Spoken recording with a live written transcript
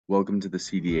Welcome to the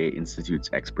CDA Institute's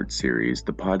Expert Series,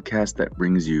 the podcast that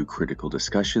brings you critical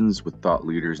discussions with thought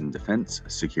leaders in defense,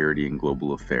 security, and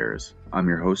global affairs. I'm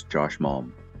your host, Josh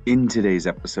Malm. In today's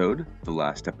episode, the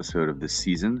last episode of this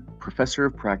season, Professor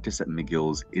of Practice at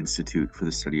McGill's Institute for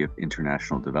the Study of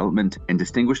International Development and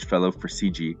Distinguished Fellow for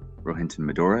CIGI Rohinton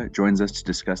Medhora joins us to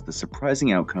discuss the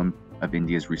surprising outcome of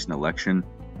India's recent election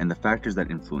and the factors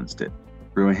that influenced it.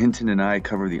 Rohinton and I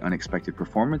cover the unexpected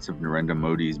performance of Narendra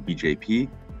Modi's BJP,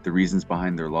 the reasons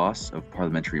behind their loss of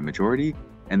parliamentary majority,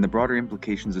 and the broader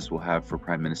implications this will have for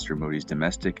Prime Minister Modi's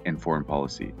domestic and foreign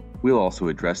policy. We'll also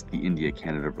address the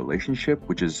India-Canada relationship,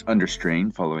 which is under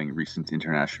strain following recent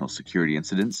international security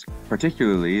incidents,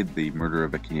 particularly the murder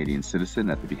of a Canadian citizen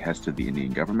at the behest of the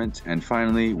Indian government, and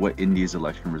finally, what India's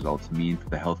election results mean for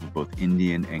the health of both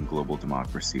Indian and global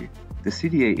democracy. The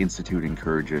CDA Institute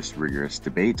encourages rigorous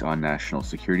debate on national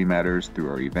security matters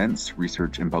through our events,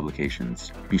 research, and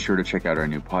publications. Be sure to check out our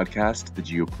new podcast, The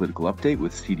Geopolitical Update,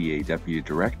 with CDA Deputy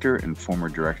Director and former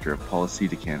Director of Policy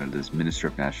to Canada's Minister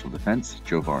of National Defence,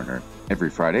 Joe Varner. Every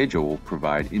Friday, Joe will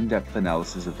provide in-depth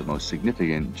analysis of the most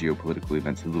significant geopolitical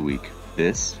events of the week.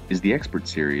 This is the Expert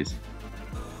Series.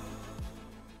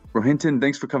 Rohinton,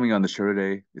 thanks for coming on the show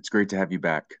today. It's great to have you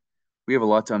back. We have a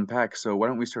lot to unpack, so why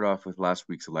don't we start off with last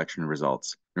week's election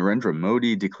results. Narendra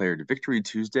Modi declared victory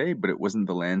Tuesday, but it wasn't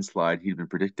the landslide he'd been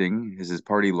predicting, as his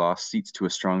party lost seats to a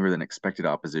stronger than expected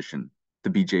opposition. The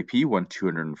BJP won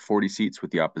 240 seats, with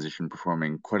the opposition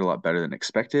performing quite a lot better than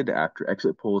expected after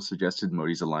exit polls suggested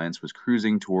Modi's alliance was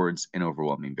cruising towards an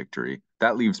overwhelming victory.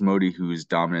 That leaves Modi, whose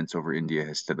dominance over India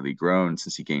has steadily grown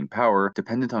since he gained power,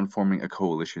 dependent on forming a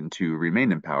coalition to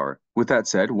remain in power. With that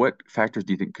said, what factors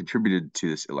do you think contributed to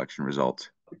this election result?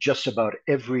 Just about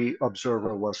every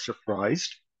observer was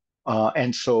surprised.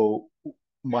 And so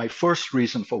my first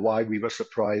reason for why we were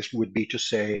surprised would be to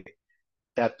say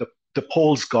that the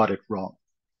polls got it wrong.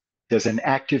 There's an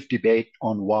active debate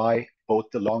on why both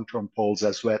the long-term polls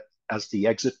as well as the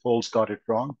exit polls got it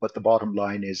wrong, but the bottom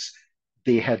line is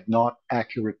they had not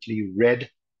accurately read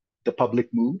the public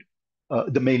mood.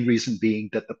 The main reason being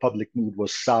that the public mood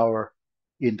was sour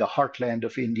in the heartland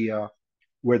of India,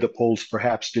 where the polls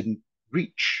perhaps didn't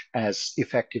reach as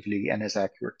effectively and as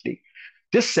accurately.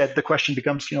 This said, the question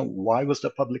becomes, why was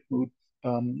the public mood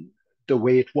the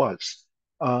way it was?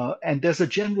 And there's a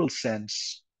general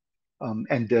sense,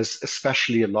 and there's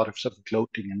especially a lot of sort of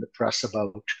gloating in the press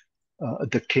about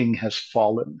the king has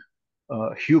fallen,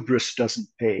 hubris doesn't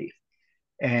pay.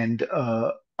 And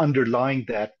underlying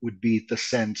that would be the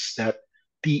sense that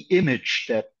the image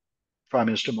that Prime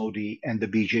Minister Modi and the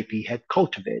BJP had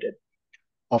cultivated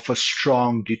of a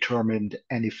strong, determined,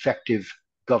 and effective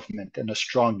government and a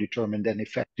strong, determined, and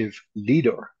effective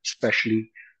leader,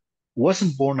 especially,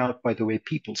 wasn't borne out by the way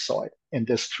people saw it. And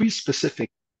there's three specific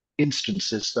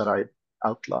instances that I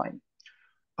outline.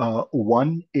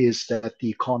 One is that the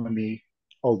economy,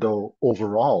 although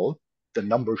overall the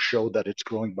numbers show that it's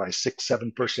growing by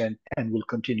 6-7% and will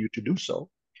continue to do so,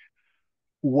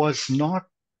 was not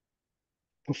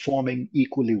performing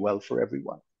equally well for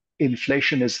everyone.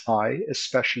 Inflation is high,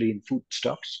 especially in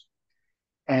foodstuffs.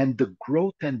 And the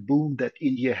growth and boom that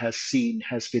India has seen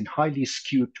has been highly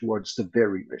skewed towards the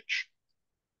very rich.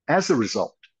 As a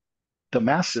result, the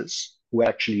masses who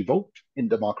actually vote in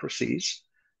democracies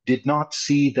did not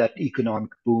see that economic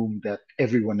boom that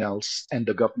everyone else and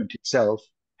the government itself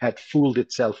had fooled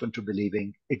itself into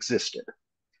believing existed.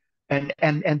 And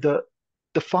the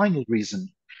final reason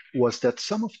was that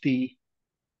some of the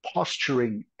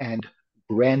posturing and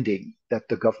branding that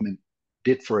the government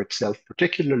did for itself,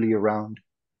 particularly around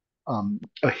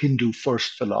a Hindu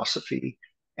first philosophy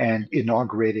and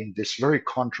inaugurating this very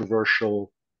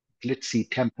controversial glitzy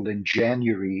temple in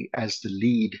January as the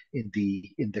lead in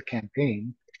the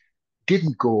campaign,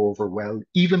 didn't go over well,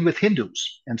 even with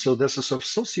Hindus. And so there's a sort of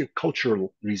sociocultural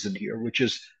reason here, which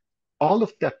is all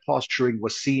of that posturing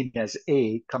was seen as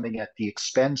A, coming at the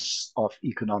expense of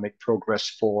economic progress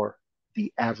for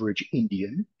the average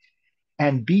Indian,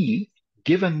 and B,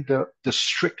 given the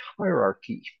strict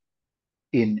hierarchy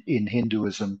in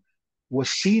Hinduism, was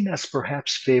seen as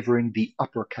perhaps favoring the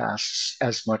upper castes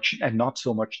as much and not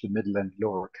so much the middle and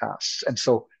lower castes. And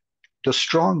so the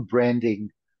strong branding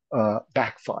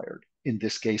backfired in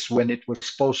this case when it was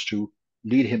supposed to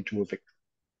lead him to a victory.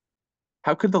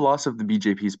 How could the loss of the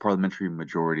BJP's parliamentary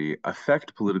majority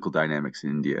affect political dynamics in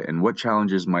India, and what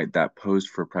challenges might that pose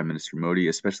for Prime Minister Modi,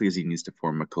 especially as he needs to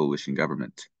form a coalition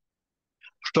government?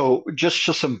 So just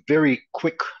some very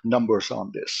quick numbers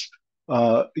on this.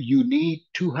 You need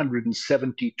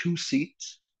 272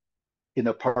 seats in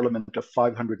a parliament of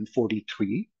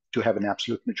 543 to have an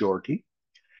absolute majority.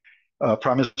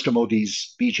 Prime Minister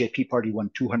Modi's BJP party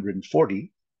won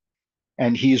 240,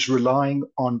 and he's relying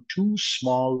on two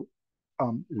small,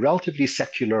 relatively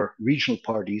secular regional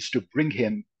parties to bring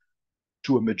him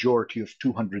to a majority of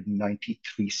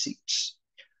 293 seats.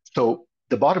 So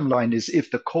the bottom line is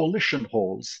if the coalition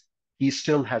holds, he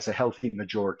still has a healthy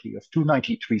majority of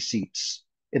 293 seats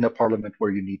in a parliament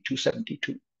where you need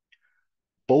 272.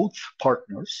 Both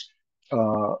partners,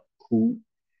 uh, who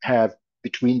have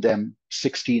between them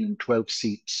 16 and 12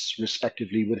 seats,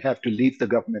 respectively, would have to leave the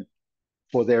government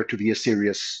for there to be a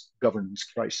serious governance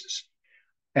crisis.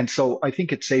 And so I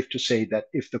think it's safe to say that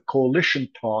if the coalition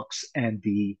talks and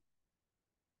the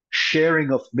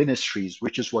sharing of ministries,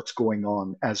 which is what's going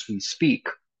on as we speak,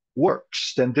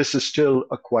 works, then this is still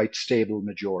a quite stable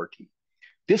majority.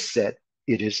 This said,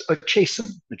 it is a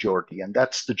chastened majority, and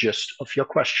that's the gist of your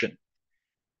question.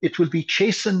 It will be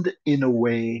chastened in a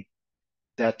way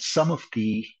that some of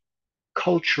the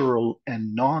cultural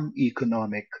and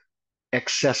non-economic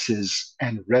excesses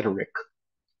and rhetoric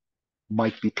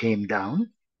might be tamed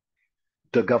down.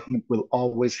 The government will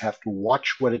always have to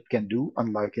watch what it can do,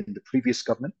 unlike in the previous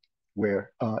government,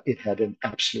 where it had an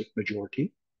absolute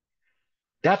majority.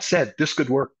 That said, this could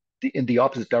work in the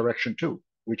opposite direction too,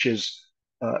 which is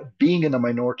being in a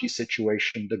minority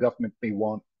situation, the government may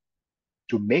want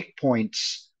to make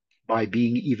points by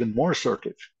being even more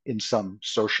assertive in some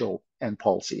social and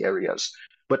policy areas.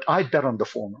 But I bet on the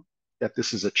former, that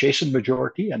this is a chastened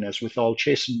majority, and as with all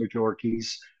chastened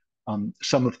majorities,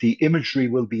 some of the imagery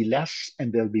will be less,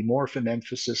 and there'll be more of an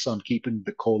emphasis on keeping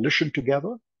the coalition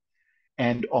together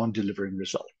and on delivering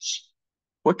results.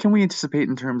 What can we anticipate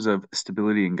in terms of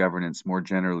stability and governance more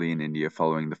generally in India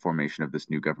following the formation of this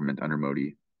new government under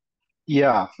Modi?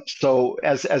 Yeah, so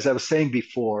as I was saying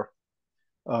before,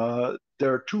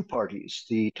 there are two parties,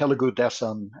 the Telugu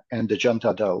Desam and the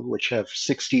Janata Dal, which have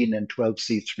 16 and 12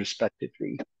 seats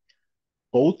respectively.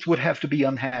 Both would have to be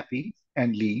unhappy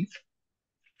and leave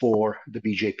for the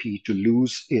BJP to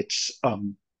lose its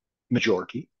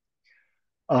majority.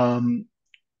 Um,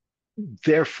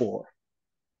 Therefore,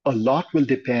 a lot will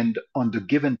depend on the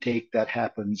give and take that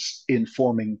happens in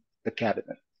forming the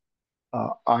cabinet.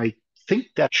 I think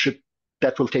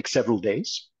that will take several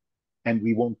days, and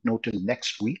we won't know till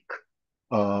next week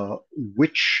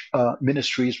which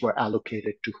ministries were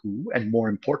allocated to who, and more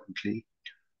importantly,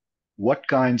 what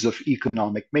kinds of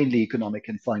economic, mainly economic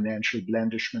and financial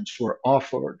blandishments were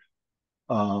offered.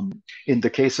 In the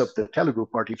case of the Telugu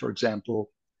party, for example,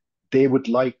 they would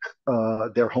like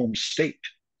their home state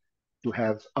to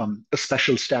have a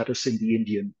special status in the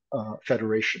Indian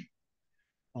Federation.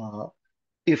 Uh,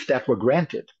 if that were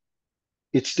granted,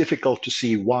 it's difficult to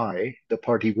see why the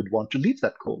party would want to leave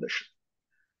that coalition.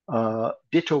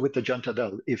 Ditto with the Janata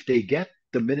Dal. If they get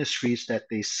the ministries that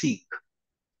they seek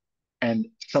and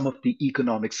some of the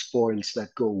economic spoils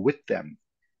that go with them,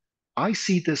 I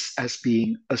see this as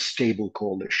being a stable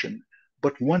coalition,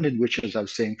 but one in which, as I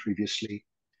was saying previously,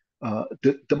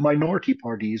 the minority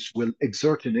parties will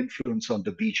exert an influence on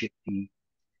the BJP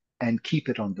and keep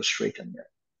it on the straight and narrow.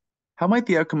 How might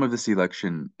the outcome of this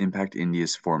election impact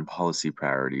India's foreign policy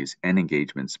priorities and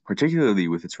engagements, particularly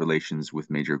with its relations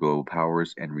with major global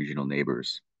powers and regional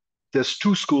neighbors? There's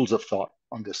two schools of thought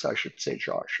on this, I should say,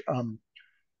 Josh.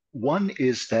 One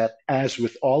is that, as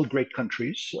with all great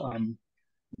countries,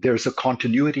 there's a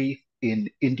continuity in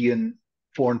Indian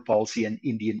foreign policy and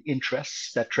Indian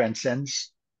interests that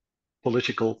transcends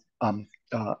political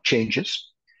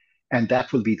changes. And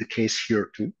that will be the case here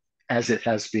too, as it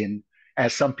has been,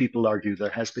 as some people argue, there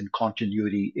has been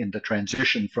continuity in the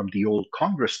transition from the old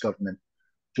Congress government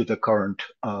to the current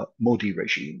Modi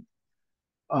regime.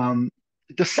 Um,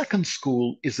 the second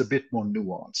school is a bit more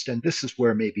nuanced, and this is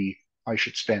where maybe I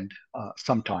should spend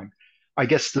some time. I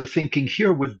guess the thinking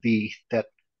here would be that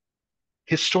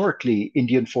historically,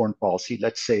 Indian foreign policy,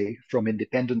 let's say from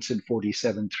independence in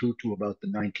 47 through to about the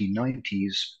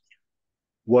 1990s,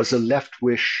 was a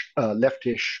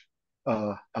leftish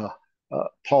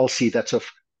policy that's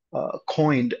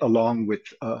coined along with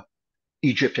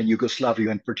Egypt and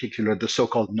Yugoslavia in particular, the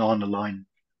so-called non-aligned,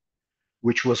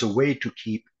 which was a way to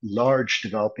keep large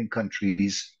developing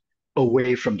countries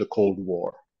away from the Cold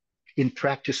War. In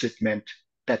practice, it meant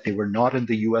that they were not in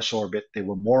the US orbit, they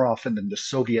were more often in the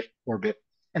Soviet orbit,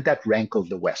 and that rankled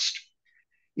the West.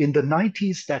 In the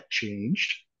 90s, that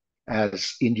changed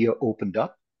as India opened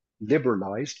up,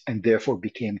 liberalized, and therefore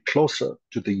became closer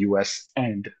to the US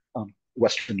and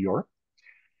Western Europe.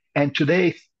 And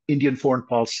today, Indian foreign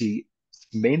policy's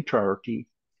main priority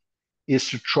is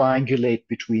to triangulate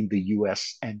between the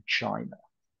US and China.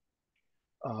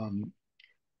 Um,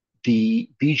 the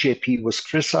BJP was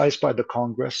criticized by the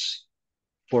Congress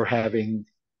for having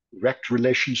wrecked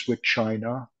relations with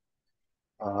China.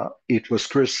 It was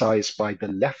criticized by the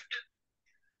left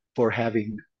for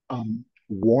having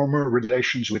warmer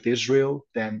relations with Israel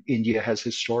than India has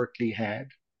historically had,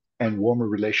 and warmer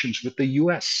relations with the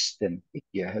US than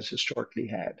India has historically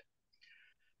had.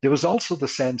 There was also the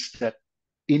sense that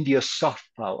India's soft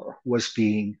power was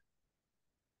being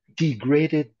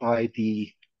degraded by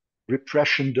the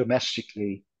repression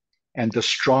domestically and the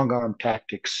strong arm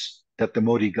tactics that the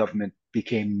Modi government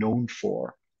became known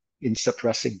for in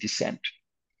suppressing dissent.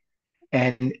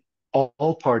 And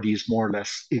all parties more or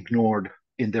less ignored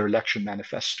in their election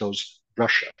manifestos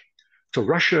Russia. So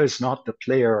Russia is not the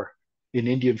player in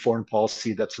Indian foreign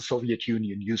policy that the Soviet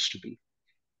Union used to be.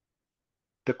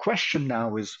 The question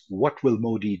now is, what will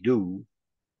Modi do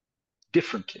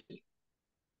differently?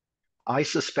 I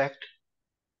suspect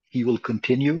he will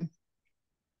continue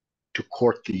to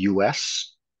court the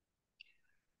US.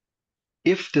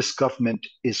 If this government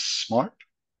is smart,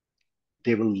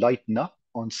 they will lighten up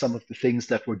on some of the things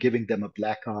that were giving them a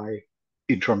black eye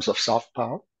in terms of soft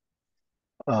power,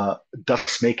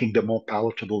 thus making them more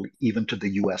palatable even to the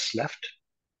US left,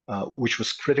 which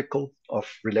was critical of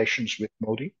relations with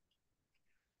Modi.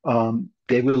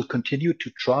 They will continue to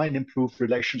try and improve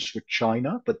relations with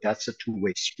China, but that's a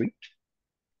two-way street.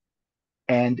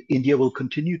 And India will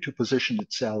continue to position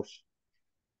itself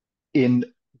in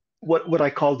what I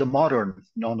call the modern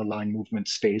non-aligned movement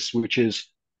space, which is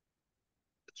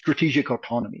strategic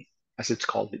autonomy, as it's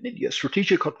called in India.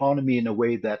 Strategic autonomy in a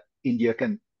way that India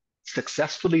can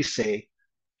successfully say,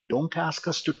 don't ask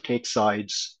us to take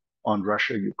sides on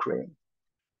Russia, Ukraine.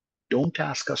 Don't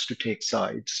ask us to take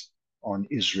sides on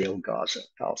Israel, Gaza,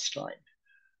 Palestine.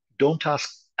 Don't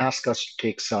ask us to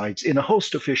take sides in a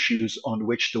host of issues on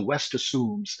which the West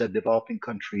assumes that developing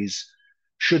countries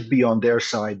should be on their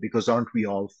side because aren't we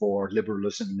all for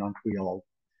liberalism and aren't we all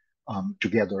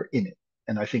together in it?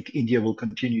 And I think India will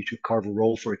continue to carve a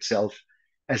role for itself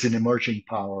as an emerging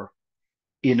power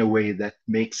in a way that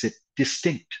makes it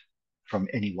distinct from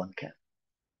any one camp.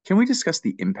 Can we discuss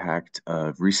the impact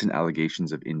of recent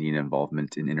allegations of Indian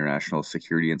involvement in international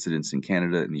security incidents in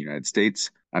Canada and the United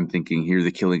States? I'm thinking here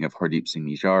the killing of Hardeep Singh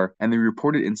Nijjar and the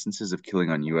reported instances of killing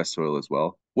on US soil as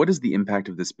well. What has the impact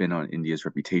of this been on India's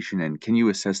reputation, and can you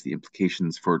assess the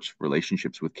implications for its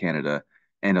relationships with Canada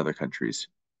and other countries?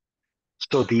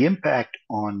 So the impact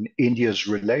on India's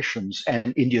relations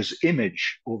and India's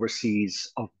image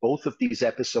overseas of both of these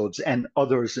episodes and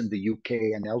others in the UK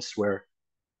and elsewhere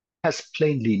has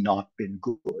plainly not been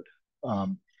good.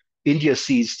 India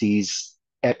sees these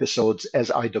episodes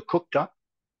as either cooked up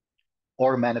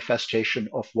or a manifestation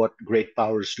of what great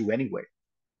powers do anyway.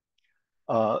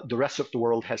 The rest of the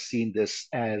world has seen this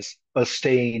as a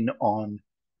stain on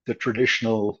the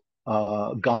traditional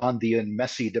Gandhian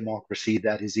messy democracy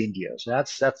that is India. So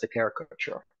that's the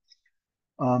caricature.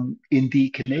 In the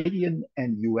Canadian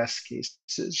and US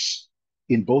cases,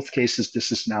 in both cases,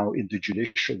 this is now in the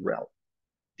judicial realm.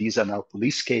 These are now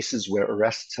police cases where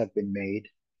arrests have been made,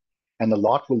 and a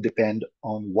lot will depend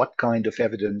on what kind of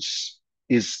evidence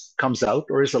comes out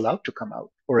or is allowed to come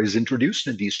out or is introduced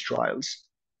in these trials.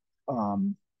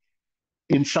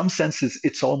 In some senses,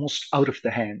 it's almost out of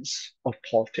the hands of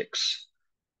politics.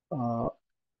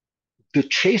 The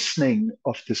chastening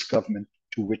of this government,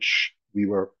 to which we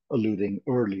were alluding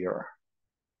earlier,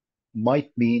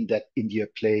 might mean that India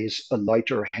plays a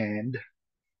lighter hand.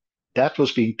 That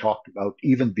was being talked about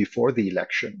even before the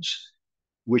elections,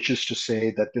 which is to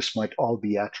say that this might all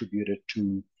be attributed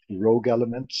to rogue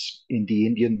elements in the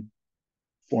Indian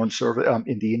foreign service,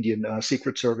 in the Indian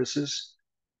secret services,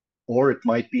 or it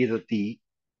might be that the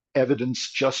evidence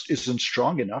just isn't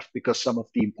strong enough because some of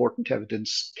the important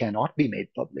evidence cannot be made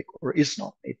public or is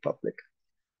not made public.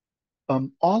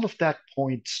 All of that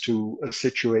points to a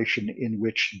situation in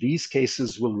which these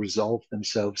cases will resolve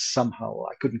themselves somehow.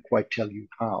 I couldn't quite tell you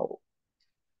how.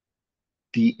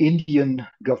 The Indian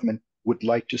government would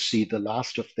like to see the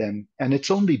last of them, and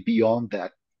it's only beyond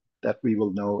that that we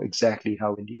will know exactly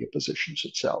how India positions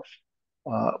itself.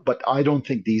 But I don't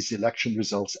think these election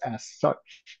results as such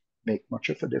make much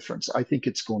of a difference. I think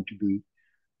it's going to be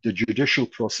the judicial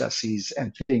processes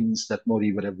and things that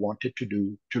Modi would have wanted to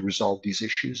do to resolve these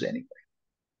issues anyway.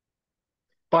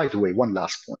 By the way, one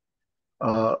last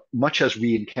point. Much as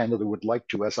we in Canada would like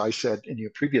to, as I said in your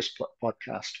previous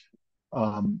podcast,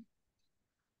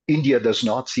 India does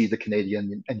not see the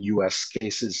Canadian and US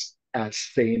cases as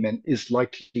same and is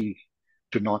likely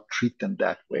to not treat them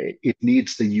that way. It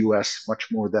needs the US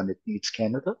much more than it needs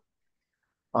Canada.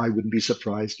 I wouldn't be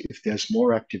surprised if there's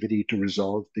more activity to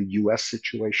resolve the US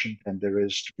situation than there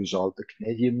is to resolve the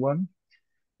Canadian one.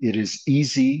 It is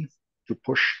easy to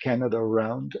push Canada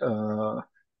around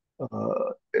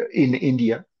in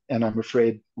India. And I'm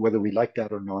afraid, whether we like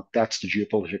that or not, that's the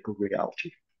geopolitical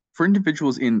reality. For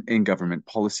individuals in government,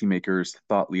 policymakers,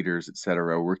 thought leaders,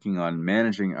 etc., working on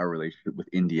managing our relationship with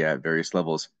India at various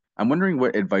levels, I'm wondering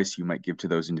what advice you might give to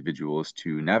those individuals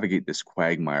to navigate this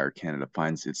quagmire Canada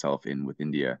finds itself in with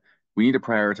India. We need to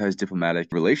prioritize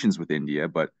diplomatic relations with India,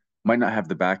 but might not have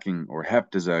the backing or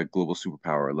heft as a global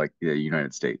superpower like the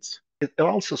United States. It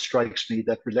also strikes me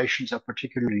that relations are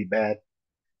particularly bad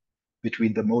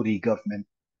between the Modi government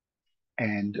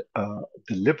and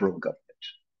the Liberal government.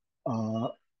 Uh,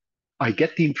 I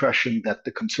get the impression that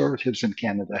the Conservatives in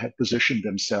Canada have positioned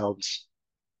themselves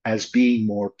as being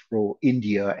more pro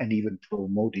India and even pro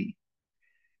Modi.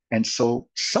 And so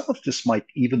some of this might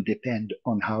even depend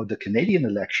on how the Canadian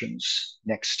elections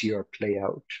next year play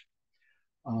out.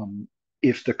 Um,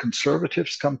 if the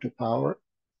Conservatives come to power,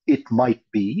 it might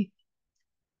be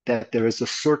that there is a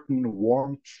certain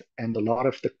warmth and a lot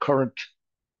of the current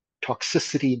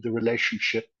toxicity in the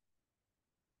relationship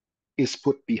is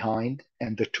put behind,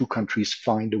 and the two countries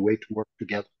find a way to work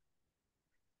together.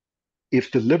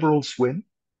 If the Liberals win,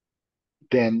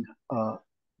 then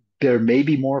there may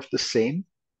be more of the same.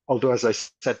 Although, as I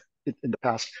said in the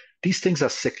past, these things are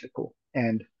cyclical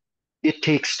and it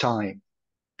takes time,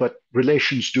 but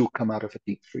relations do come out of a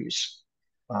deep freeze.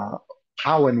 Uh,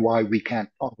 how and why we can't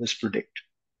always predict,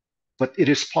 but it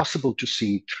is possible to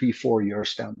see 3, 4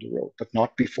 years down the road, but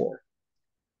not before,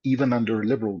 even under a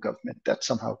Liberal government, that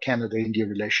somehow Canada-India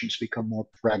relations become more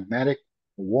pragmatic,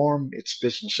 warm, it's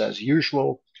business as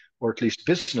usual, or at least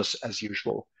business as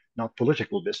usual, not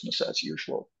political business as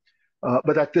usual.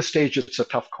 But at this stage, it's a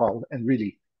tough call. And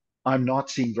really, I'm not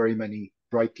seeing very many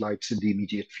bright lights in the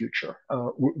immediate future.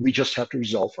 We just have to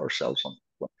resolve ourselves on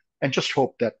that one and just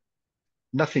hope that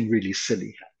nothing really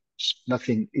silly happens.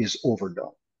 Nothing is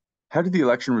overdone. How do the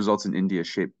election results in India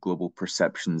shape global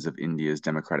perceptions of India's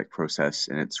democratic process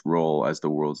and its role as the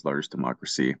world's largest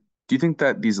democracy? Do you think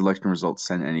that these election results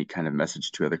send any kind of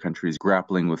message to other countries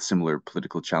grappling with similar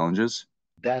political challenges?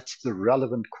 That's the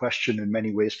relevant question in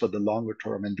many ways for the longer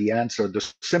term. And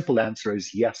the simple answer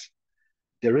is yes.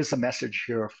 There is a message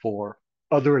here for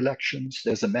other elections.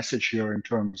 There's a message here in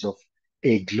terms of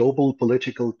a global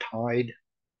political tide.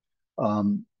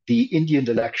 The Indian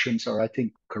elections are, I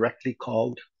think, correctly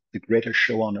called the greatest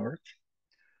show on earth.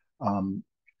 Um,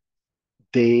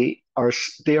 they are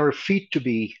they are a feat to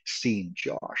be seen,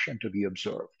 Josh, and to be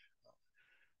observed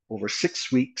over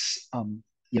 6 weeks.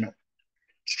 You know,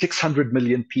 600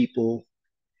 million people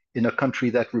in a country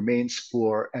that remains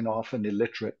poor and often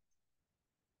illiterate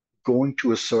going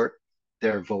to assert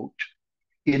their vote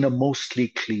in a mostly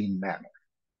clean manner.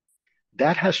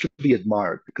 That has to be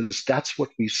admired because that's what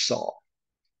we saw.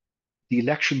 The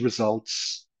election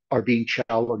results are being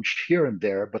challenged here and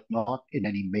there, but not in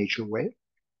any major way.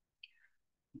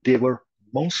 They were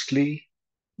mostly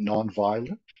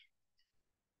nonviolent.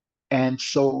 And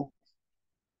so,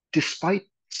 despite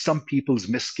some people's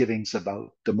misgivings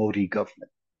about the Modi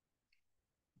government,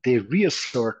 they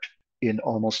reassert in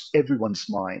almost everyone's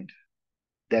mind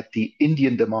that the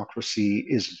Indian democracy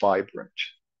is vibrant,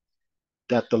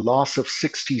 that the loss of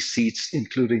 60 seats,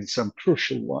 including some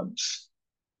crucial ones,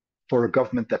 for a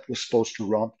government that was supposed to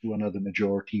romp to another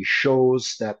majority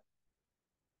shows that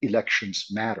elections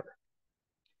matter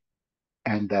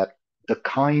and that the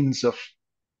kinds of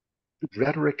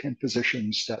rhetoric and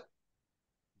positions that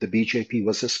the BJP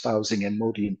was espousing and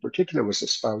Modi in particular was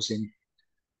espousing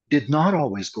did not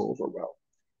always go over well.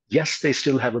 Yes, they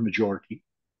still have a majority,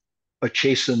 a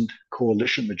chastened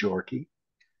coalition majority,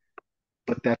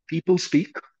 but that people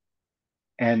speak.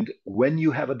 And when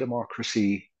you have a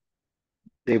democracy,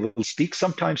 they will speak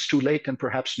sometimes too late and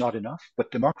perhaps not enough,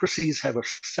 but democracies have a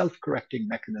self correcting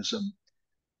mechanism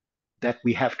that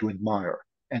we have to admire.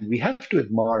 And we have to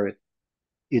admire it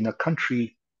in a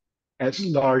country as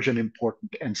large and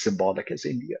important and symbolic as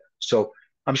India. So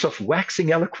I'm sort of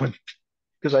waxing eloquent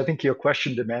because I think your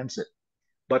question demands it.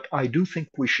 But I do think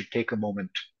we should take a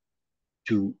moment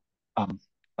to um,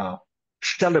 uh,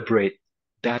 celebrate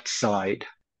that side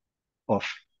of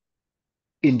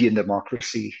Indian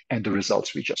democracy and the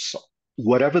results we just saw.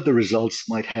 Whatever the results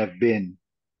might have been,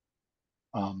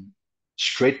 um,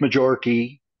 straight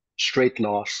majority, straight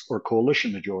loss, or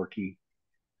coalition majority,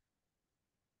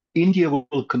 India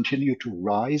will continue to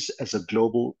rise as a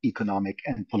global economic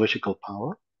and political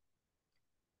power.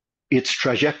 Its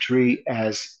trajectory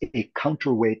as a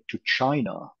counterweight to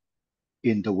China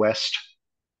in the West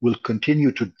will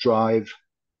continue to drive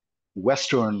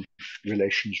Western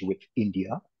relations with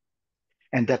India.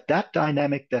 And that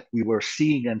dynamic that we were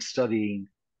seeing and studying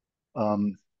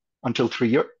until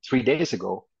 3 days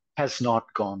ago has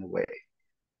not gone away.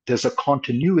 There's a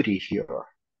continuity here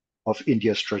of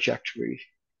India's trajectory,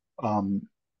 um,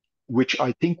 which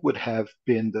I think would have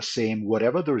been the same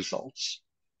whatever the results.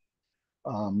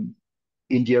 Um,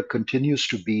 India continues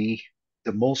to be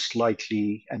the most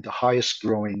likely and the highest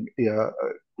growing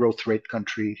growth rate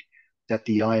country that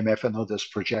the IMF and others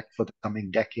project for the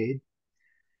coming decade.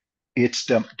 Its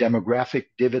demographic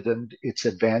dividend, its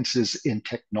advances in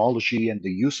technology and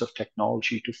the use of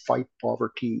technology to fight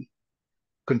poverty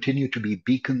continue to be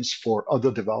beacons for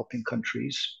other developing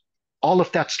countries. All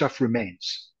of that stuff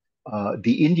remains.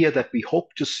 The India that we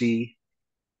hope to see,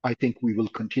 I think we will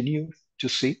continue to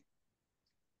see.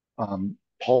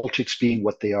 Politics being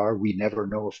what they are, we never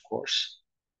know, of course.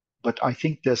 But I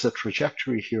think there's a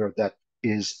trajectory here that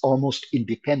is almost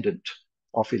independent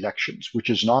of elections, which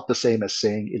is not the same as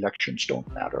saying elections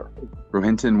don't matter.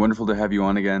 Rohinton, wonderful to have you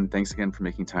on again. Thanks again for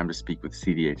making time to speak with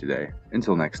CDA today.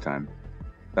 Until next time.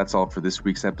 That's all for this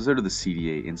week's episode of the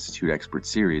CDA Institute Expert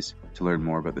Series. To learn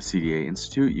more about the CDA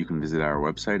Institute, you can visit our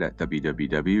website at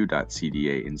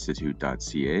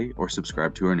www.cdainstitute.ca or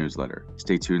subscribe to our newsletter.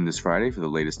 Stay tuned this Friday for the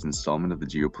latest installment of the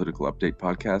Geopolitical Update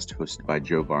podcast hosted by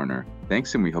Joe Varner.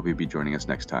 Thanks, and we hope you'll be joining us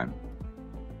next time.